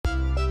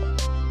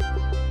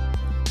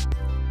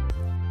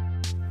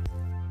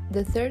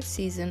The third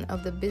season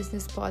of the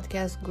business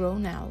podcast Grow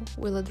Now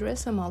will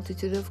address a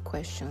multitude of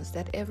questions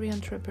that every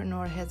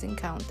entrepreneur has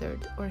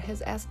encountered or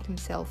has asked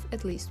himself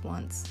at least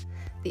once.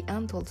 The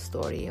untold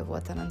story of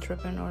what an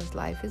entrepreneur's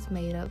life is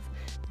made of,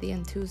 the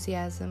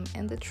enthusiasm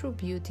and the true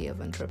beauty of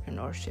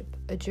entrepreneurship,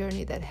 a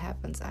journey that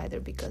happens either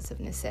because of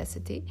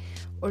necessity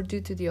or due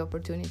to the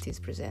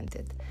opportunities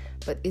presented.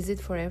 But is it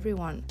for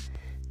everyone?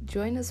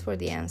 Join us for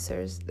the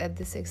answers that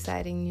this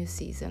exciting new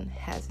season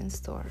has in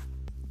store.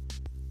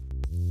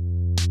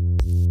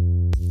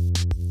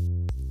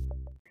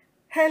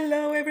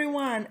 Hello,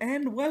 everyone,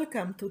 and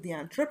welcome to the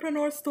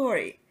Entrepreneur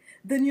Story,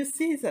 the new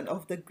season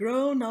of the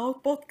Grow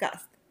Now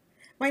podcast.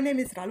 My name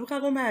is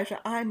Raluca Gomeja.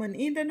 I'm an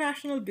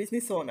international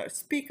business owner,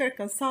 speaker,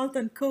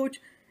 consultant,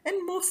 coach,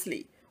 and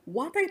mostly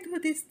what I do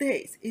these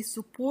days is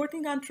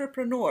supporting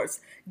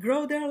entrepreneurs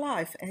grow their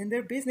life and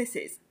their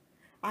businesses.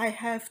 I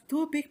have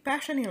two big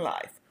passions in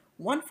life,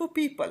 one for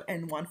people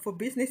and one for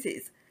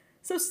businesses.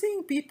 So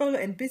seeing people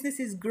and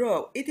businesses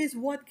grow, it is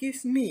what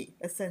gives me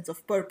a sense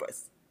of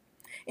purpose.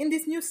 In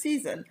this new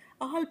season,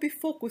 I'll be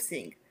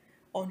focusing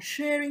on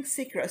sharing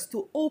secrets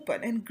to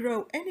open and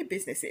grow any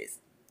businesses.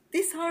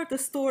 These are the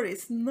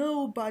stories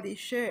nobody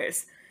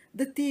shares,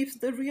 the tips,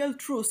 the real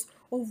truth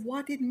of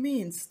what it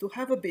means to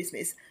have a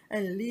business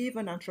and live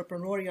an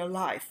entrepreneurial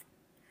life.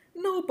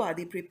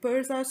 Nobody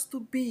prepares us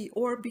to be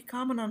or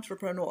become an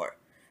entrepreneur.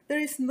 There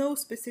is no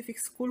specific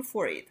school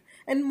for it,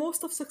 and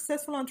most of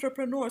successful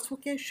entrepreneurs who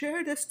can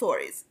share their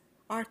stories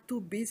are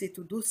too busy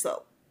to do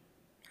so.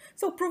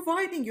 So,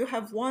 providing you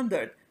have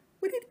wondered,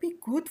 would it be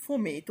good for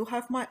me to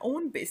have my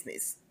own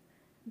business?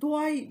 Do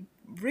I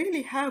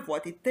really have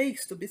what it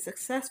takes to be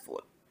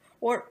successful?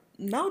 Or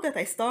now that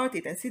I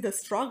started and see the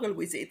struggle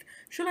with it,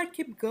 should I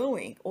keep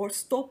going or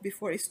stop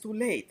before it's too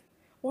late?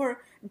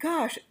 Or,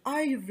 gosh,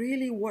 I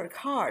really work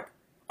hard.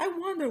 I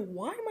wonder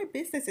why my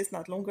business is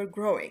not longer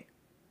growing.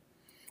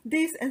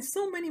 These and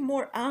so many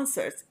more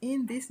answers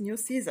in this new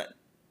season.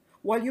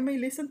 While you may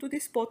listen to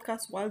this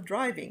podcast while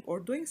driving or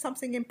doing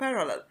something in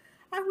parallel,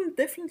 I will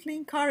definitely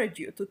encourage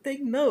you to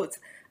take notes,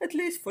 at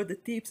least for the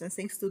tips and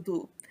things to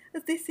do,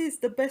 as this is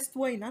the best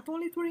way not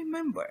only to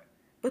remember,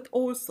 but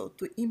also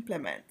to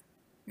implement.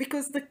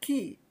 Because the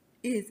key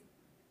is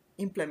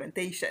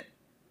implementation.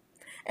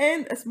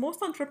 And as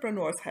most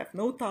entrepreneurs have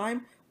no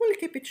time, we'll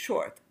keep it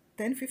short,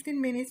 10-15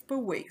 minutes per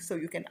week, so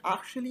you can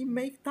actually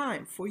make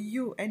time for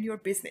you and your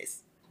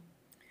business.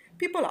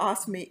 People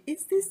ask me,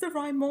 is this the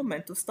right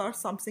moment to start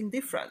something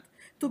different,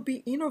 to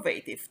be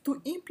innovative,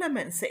 to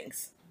implement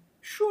things?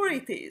 Sure,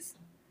 it is.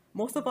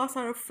 Most of us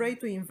are afraid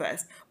to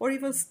invest or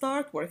even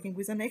start working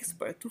with an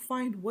expert to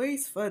find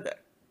ways further.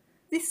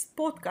 This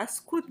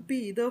podcast could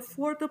be the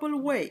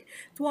affordable way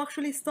to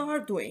actually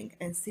start doing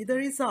and see the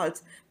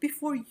results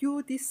before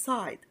you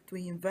decide to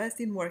invest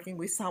in working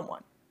with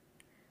someone.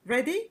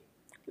 Ready?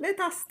 Let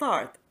us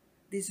start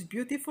this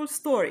beautiful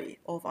story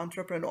of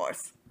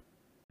entrepreneurs.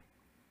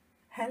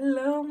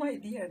 Hello, my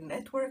dear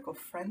network of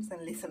friends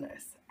and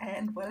listeners,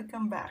 and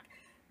welcome back.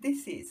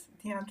 This is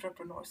the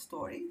Entrepreneur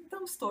Story,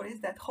 those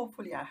stories that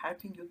hopefully are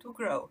helping you to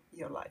grow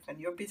your life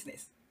and your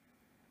business.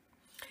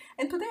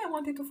 And today I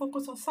wanted to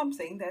focus on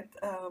something that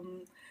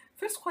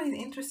feels quite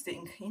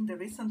interesting in the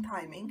recent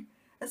timing,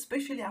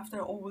 especially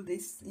after all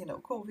this,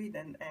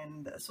 COVID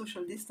and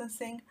social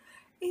distancing,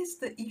 is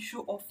the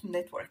issue of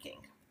networking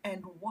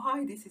and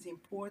why this is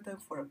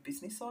important for a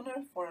business owner,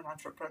 for an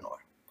entrepreneur.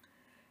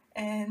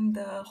 And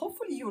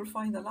hopefully you will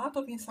find a lot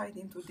of insight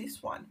into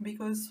this one,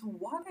 because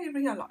what I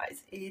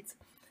realize is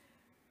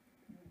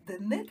the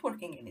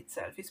networking in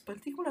itself is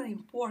particularly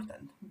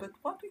important, but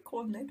what we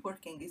call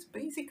networking is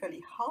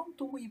basically how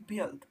do we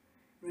build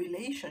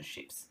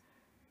relationships,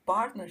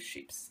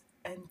 partnerships,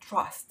 and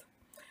trust.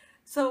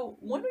 So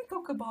when we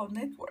talk about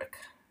network,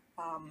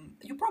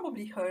 you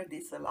probably heard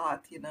this a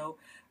lot,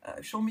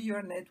 show me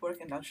your network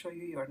and I'll show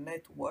you your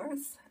net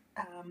worth.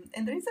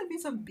 And there is a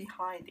reason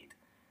behind it.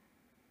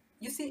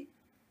 You see,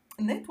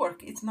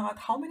 network, it's not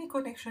how many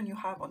connections you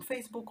have on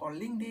Facebook or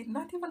LinkedIn,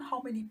 not even how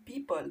many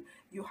people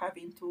you have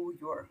into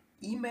your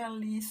email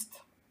list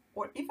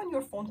or even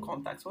your phone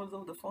contacts.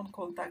 Although the phone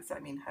contacts,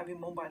 having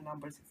mobile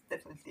numbers is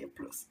definitely a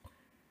plus.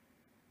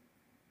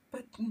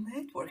 But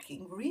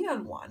networking,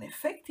 real one,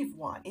 effective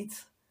one,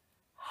 it's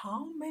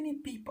how many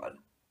people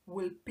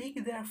will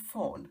pick their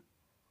phone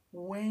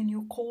when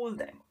you call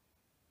them.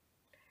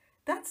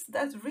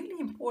 That's really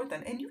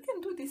important, and you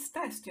can do this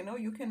test.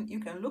 You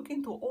can look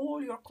into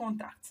all your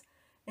contacts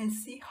and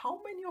see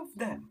how many of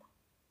them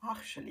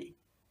actually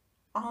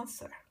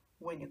answer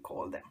when you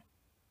call them.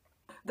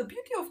 The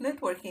beauty of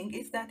networking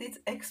is that it's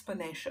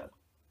exponential.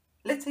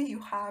 Let's say you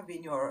have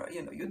in your,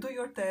 you do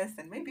your test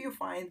and maybe you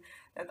find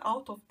that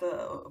out of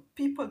the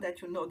people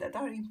that you know that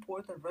are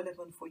important,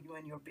 relevant for you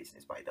and your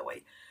business, by the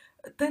way,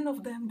 10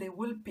 of them they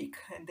will pick,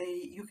 and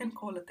you can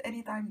call at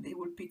any time, they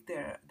will pick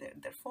their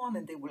phone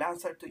and they will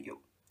answer to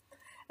you.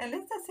 And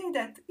let's just say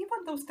that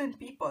even those 10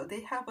 people,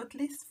 they have at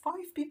least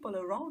 5 people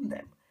around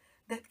them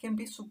that can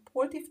be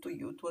supportive to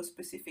you to a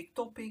specific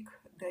topic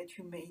that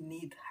you may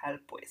need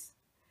help with.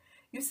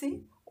 You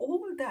see,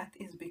 all that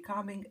is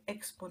becoming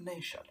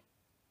exponential.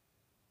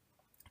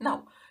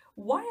 Now,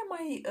 why am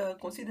I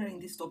considering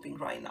this topic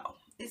right now?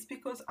 It's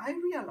because I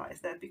realize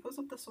that because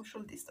of the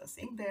social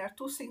distancing, there are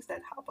two things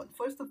that happen.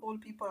 First of all,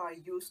 people are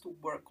used to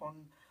work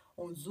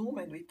on Zoom,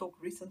 and we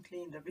talked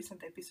recently in the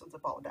recent episodes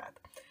about that.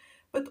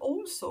 But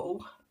also,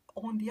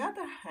 on the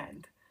other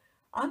hand,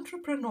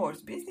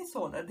 entrepreneurs, business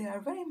owners, they are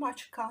very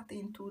much cut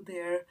into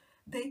their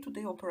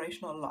day-to-day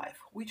operational life,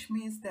 which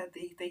means that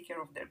they take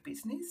care of their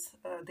business,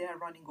 they are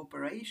running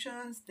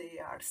operations, they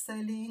are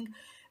selling,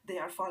 they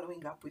are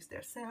following up with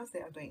their sales, they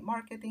are doing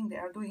marketing, they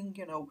are doing,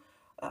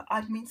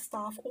 admin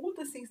stuff, all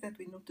the things that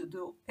we need to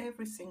do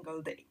every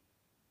single day.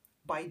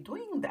 By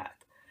doing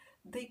that,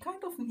 they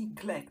kind of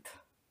neglect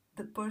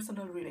the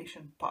personal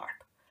relation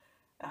part,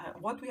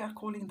 what we are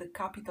calling the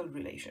capital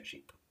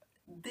relationship.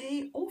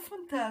 They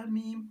often tell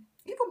me,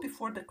 even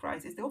before the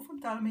crisis, they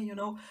often tell me,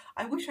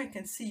 I wish I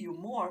can see you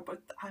more,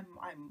 but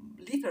I'm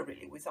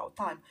literally without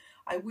time.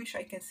 I wish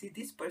I can see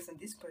this person,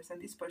 this person,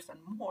 this person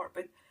more,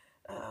 but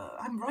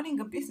I'm running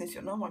a business,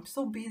 I'm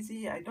so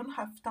busy, I don't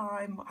have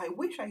time. I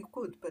wish I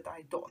could, but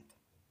I don't.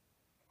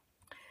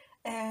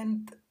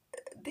 And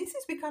this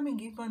is becoming,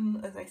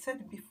 even as I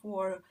said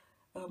before,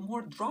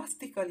 more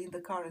drastical in the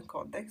current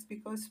context,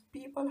 because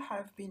people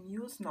have been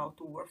used now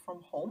to work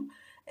from home,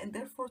 and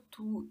therefore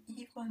to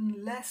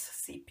even less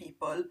see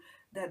people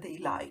that they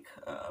like.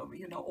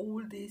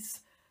 All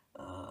this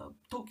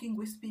talking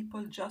with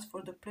people just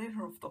for the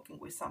pleasure of talking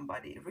with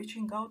somebody,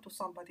 reaching out to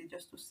somebody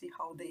just to see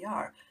how they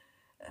are.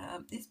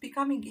 It's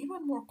becoming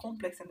even more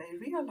complex, and I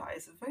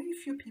realize very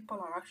few people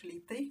are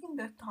actually taking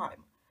the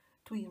time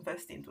to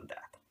invest into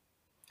that.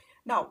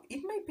 Now,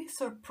 it may be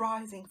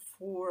surprising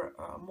for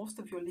most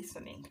of you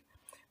listening,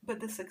 but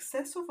the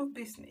success of a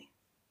business,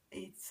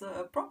 it's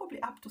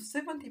probably up to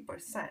 70%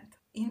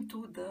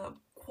 into the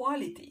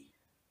quality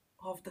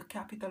of the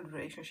capital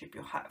relationship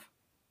you have.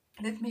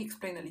 Let me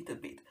explain a little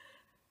bit.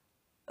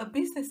 A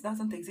business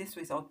doesn't exist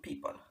without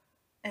people,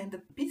 and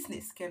a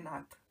business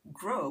cannot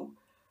grow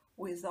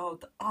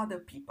without other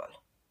people.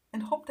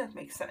 And hope that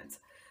makes sense.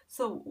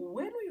 So,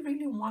 when we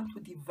really want to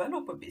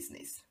develop a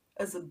business,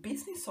 as a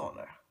business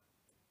owner,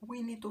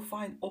 we need to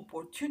find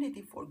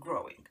opportunity for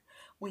growing.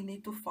 We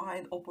need to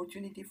find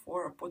opportunity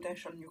for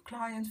potential new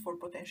clients, for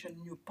potential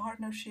new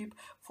partnership,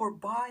 for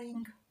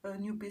buying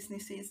new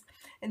businesses.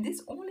 And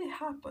this only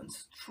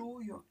happens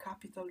through your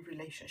capital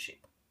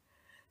relationship.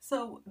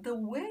 So the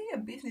way a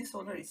business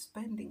owner is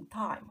spending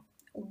time,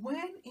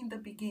 when in the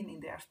beginning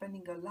they are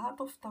spending a lot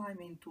of time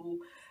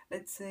into,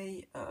 let's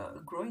say,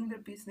 growing their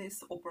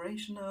business,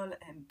 operational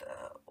and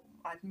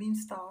admin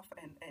stuff,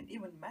 and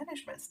even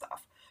management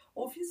stuff,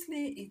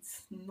 obviously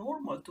it's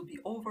normal to be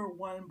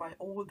overwhelmed by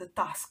all the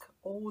tasks,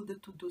 all the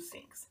to-do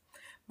things.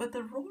 But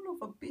the role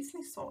of a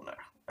business owner,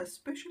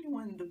 especially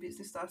when the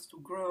business starts to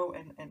grow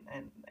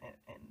and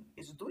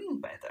is doing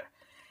better,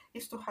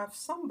 is to have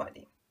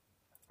somebody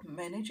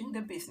managing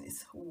the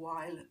business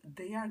while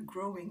they are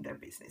growing their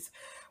business,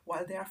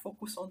 while they are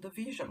focused on the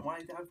vision, while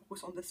they are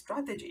focused on the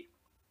strategy.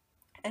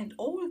 And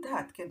all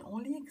that can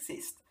only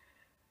exist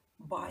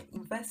by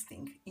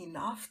investing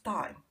enough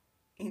time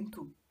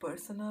into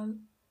personal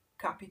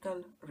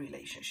capital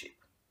relationship.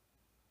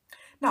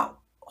 Now,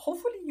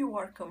 hopefully you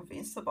are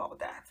convinced about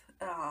that.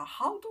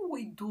 How do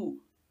we do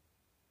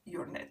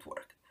your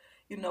network?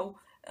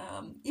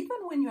 Even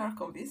when you are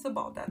convinced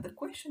about that, the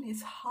question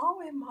is, how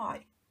am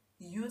I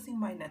using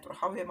my network?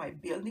 How am I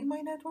building my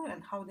network,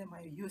 and how am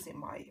I using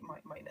my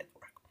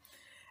network?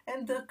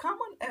 And the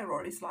common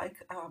error is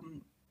like,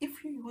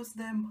 if you use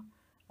them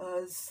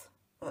as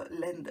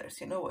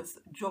lenders, as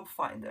job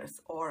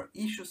finders or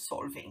issue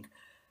solving,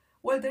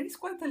 well, there is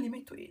quite a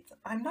limit to it.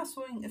 I'm not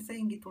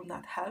saying it will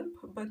not help,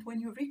 but when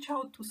you reach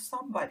out to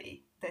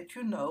somebody that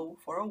you know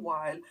for a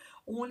while,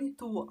 only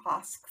to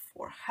ask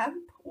for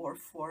help or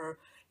for,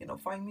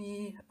 find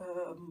me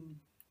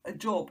a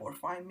job, or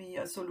find me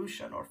a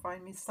solution, or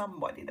find me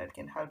somebody that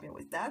can help me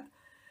with that,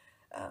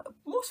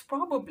 most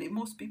probably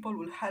most people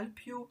will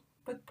help you,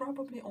 but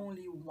probably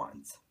only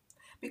once,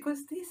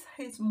 because this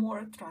is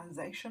more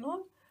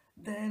transactional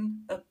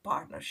than a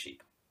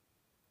partnership.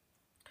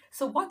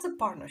 So what's a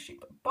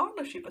partnership? A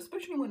partnership,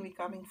 especially when we're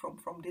coming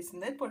from this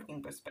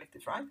networking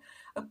perspective, right?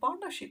 A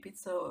partnership,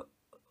 it's a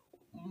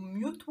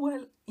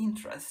mutual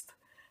interest,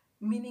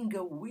 meaning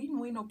a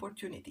win-win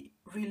opportunity,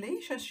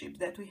 relationships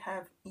that we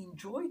have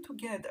enjoyed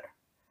together,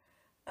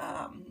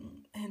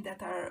 and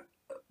that are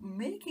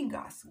making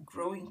us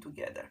growing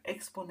together,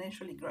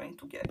 exponentially growing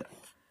together.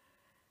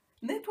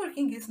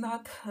 Networking is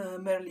not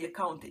merely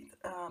accounting.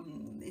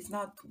 It's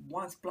not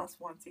 1 +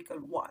 1 =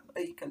 1,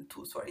 equal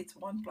 2. Sorry, it's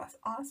 1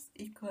 + us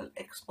equal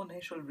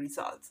exponential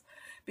results.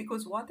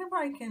 Because whatever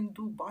I can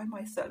do by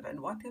myself and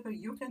whatever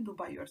you can do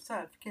by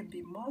yourself can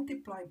be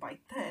multiplied by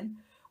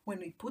 10 when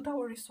we put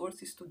our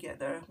resources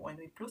together, when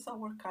we put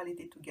our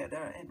quality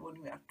together, and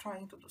when we are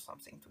trying to do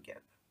something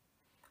together.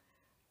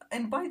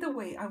 And by the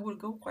way, I will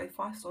go quite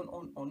fast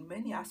on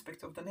many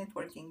aspects of the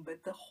networking,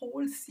 but the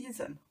whole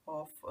season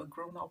of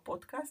Grow Now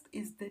podcast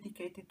is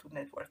dedicated to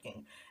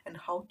networking and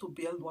how to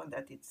build one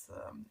that it's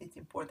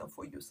important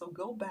for you. So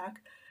go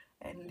back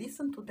and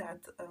listen to that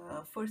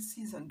first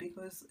season,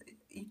 because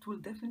it will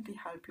definitely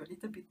help you a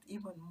little bit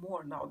even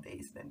more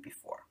nowadays than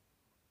before.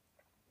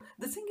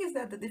 The thing is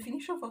that the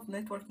definition of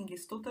networking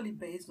is totally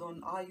based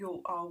on I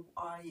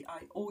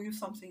owe you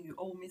something, you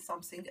owe me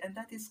something, and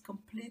that is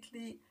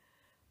completely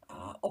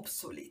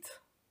obsolete.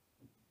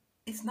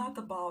 It's not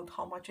about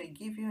how much I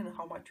give you and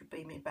how much you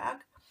pay me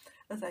back.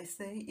 As I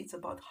say, it's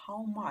about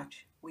how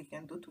much we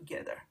can do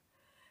together.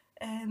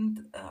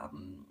 And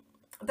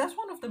that's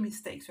one of the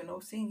mistakes,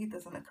 seeing it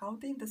as an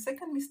accounting. The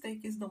second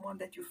mistake is the one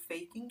that you're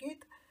faking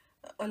it.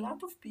 A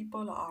lot of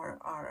people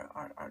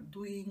are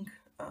doing,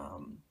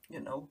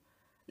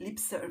 lip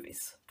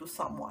service to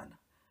someone,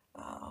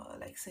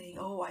 like saying,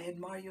 "Oh, I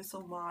admire you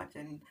so much,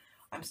 and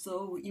I'm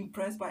so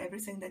impressed by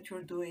everything that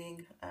you're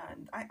doing."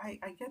 And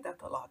I get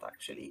that a lot,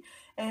 actually.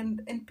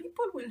 And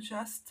people will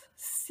just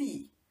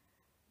see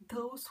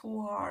those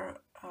who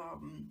are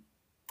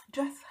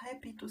just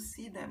happy to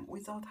see them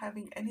without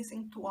having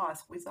anything to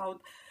ask,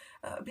 without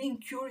being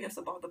curious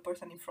about the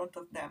person in front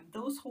of them.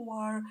 Those who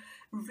are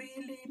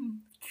really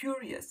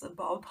curious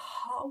about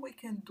how we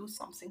can do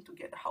something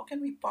together, how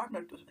can we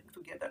partner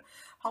together,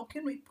 how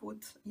can we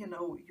put,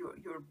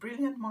 your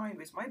brilliant mind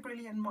with my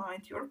brilliant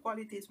mind, your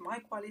qualities, my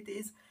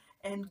qualities,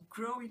 and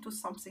grow into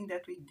something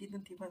that we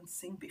didn't even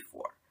think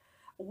before.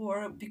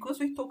 Or because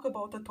we talk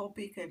about a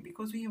topic and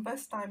because we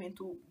invest time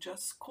into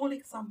just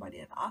calling somebody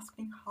and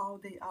asking how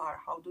they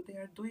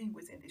are doing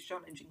within this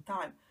challenging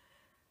time,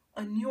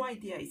 a new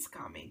idea is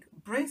coming.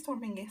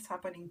 Brainstorming is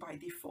happening by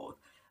default.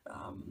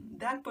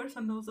 That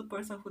person knows a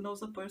person who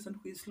knows a person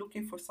who is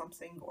looking for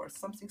something or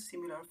something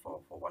similar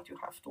for what you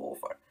have to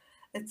offer,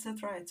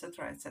 etc.,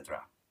 etc.,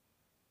 etc.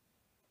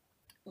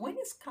 When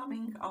it's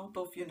coming out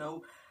of,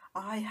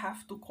 I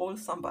have to call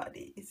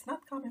somebody, it's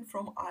not coming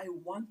from I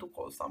want to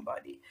call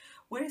somebody.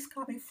 Where it's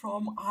coming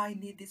from, I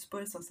need this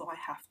person, so I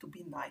have to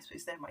be nice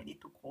with them. I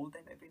need to call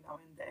them every now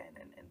and then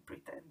and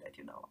pretend that,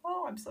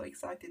 oh, I'm so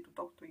excited to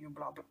talk to you,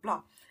 blah, blah,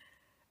 blah.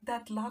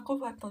 That lack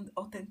of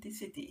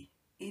authenticity,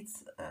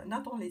 it's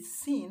not only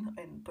seen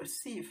and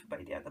perceived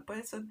by the other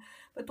person,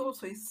 but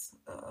also is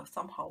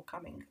somehow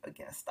coming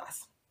against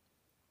us.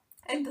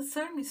 And the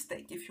third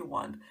mistake, if you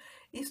want,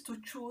 is to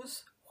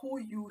choose who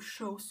you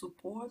show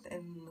support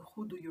and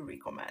who do you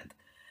recommend.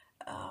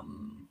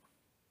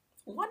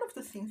 One of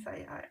the things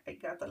I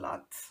got a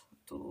lot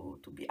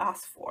to be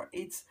asked for,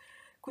 it's,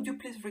 could you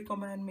please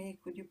recommend me?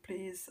 Could you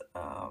please,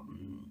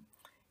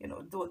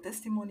 do a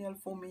testimonial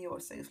for me or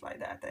things like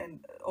that?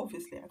 And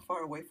obviously I'm far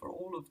away from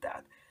all of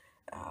that.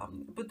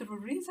 But the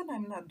reason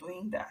I'm not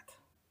doing that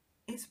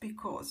is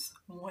because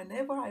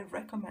whenever I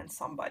recommend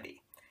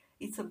somebody,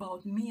 it's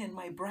about me and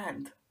my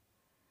brand.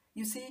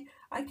 You see,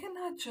 I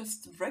cannot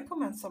just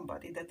recommend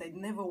somebody that I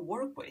never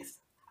work with.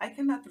 I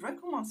cannot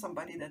recommend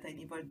somebody that I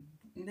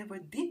never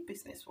did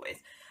business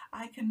with.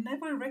 I can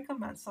never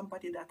recommend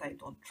somebody that I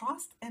don't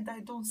trust and I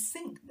don't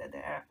think that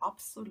they are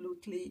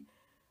absolutely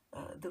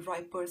the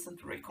right person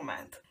to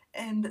recommend.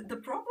 And the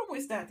problem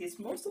with that is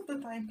most of the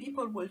time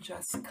people will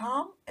just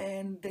come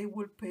and they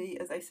will pay,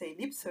 as I say,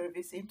 lip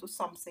service into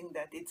something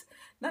that it's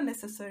not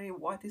necessarily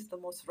what is the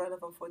most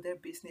relevant for their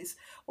business,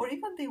 or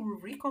even they will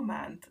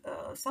recommend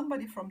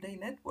somebody from their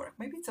network.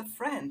 Maybe it's a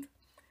friend,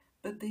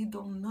 but they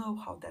don't know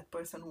how that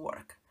person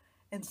works,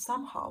 and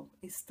somehow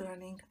it's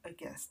turning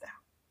against them.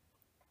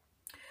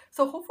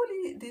 So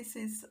hopefully this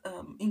is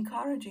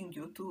encouraging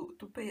you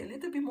to pay a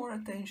little bit more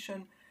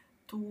attention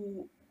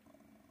to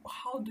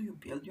how do you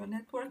build your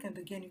network. And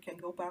again, you can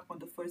go back on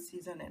the first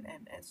season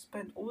and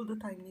spend all the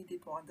time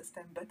needed to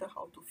understand better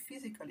how to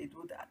physically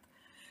do that,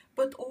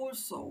 but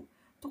also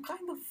to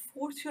kind of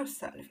force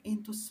yourself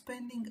into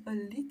spending a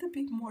little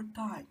bit more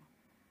time,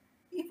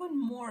 even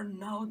more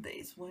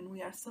nowadays when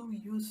we are so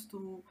used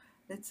to,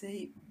 let's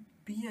say,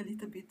 be a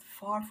little bit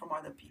far from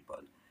other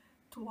people,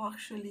 to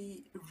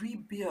actually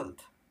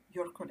rebuild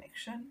your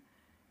connection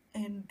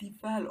and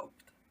develop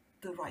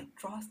the right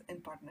trust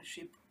and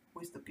partnership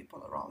with the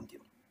people around you.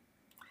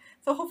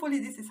 So hopefully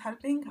this is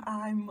helping.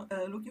 I'm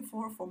looking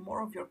forward for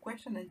more of your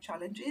questions and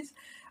challenges.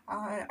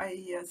 I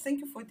thank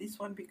you for this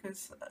one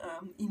because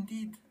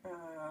indeed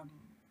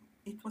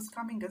it was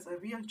coming as a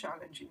real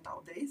challenge in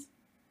nowadays,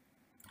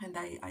 and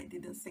I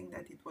didn't think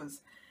that it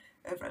was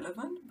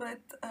relevant.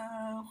 But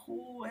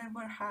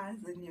whoever has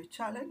a new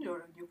challenge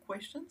or new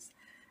questions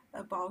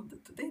about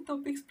today's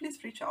topics,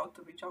 please reach out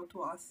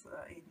to us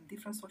in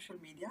different social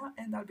media,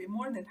 and I'll be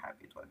more than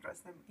happy to address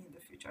them in the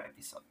future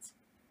episodes.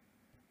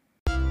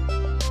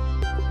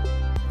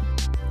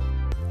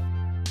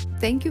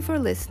 Thank you for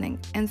listening,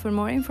 and for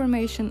more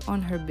information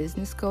on her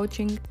business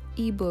coaching,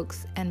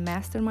 ebooks, and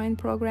mastermind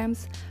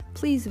programs,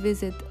 please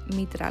visit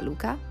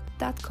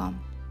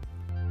mitraluka.com.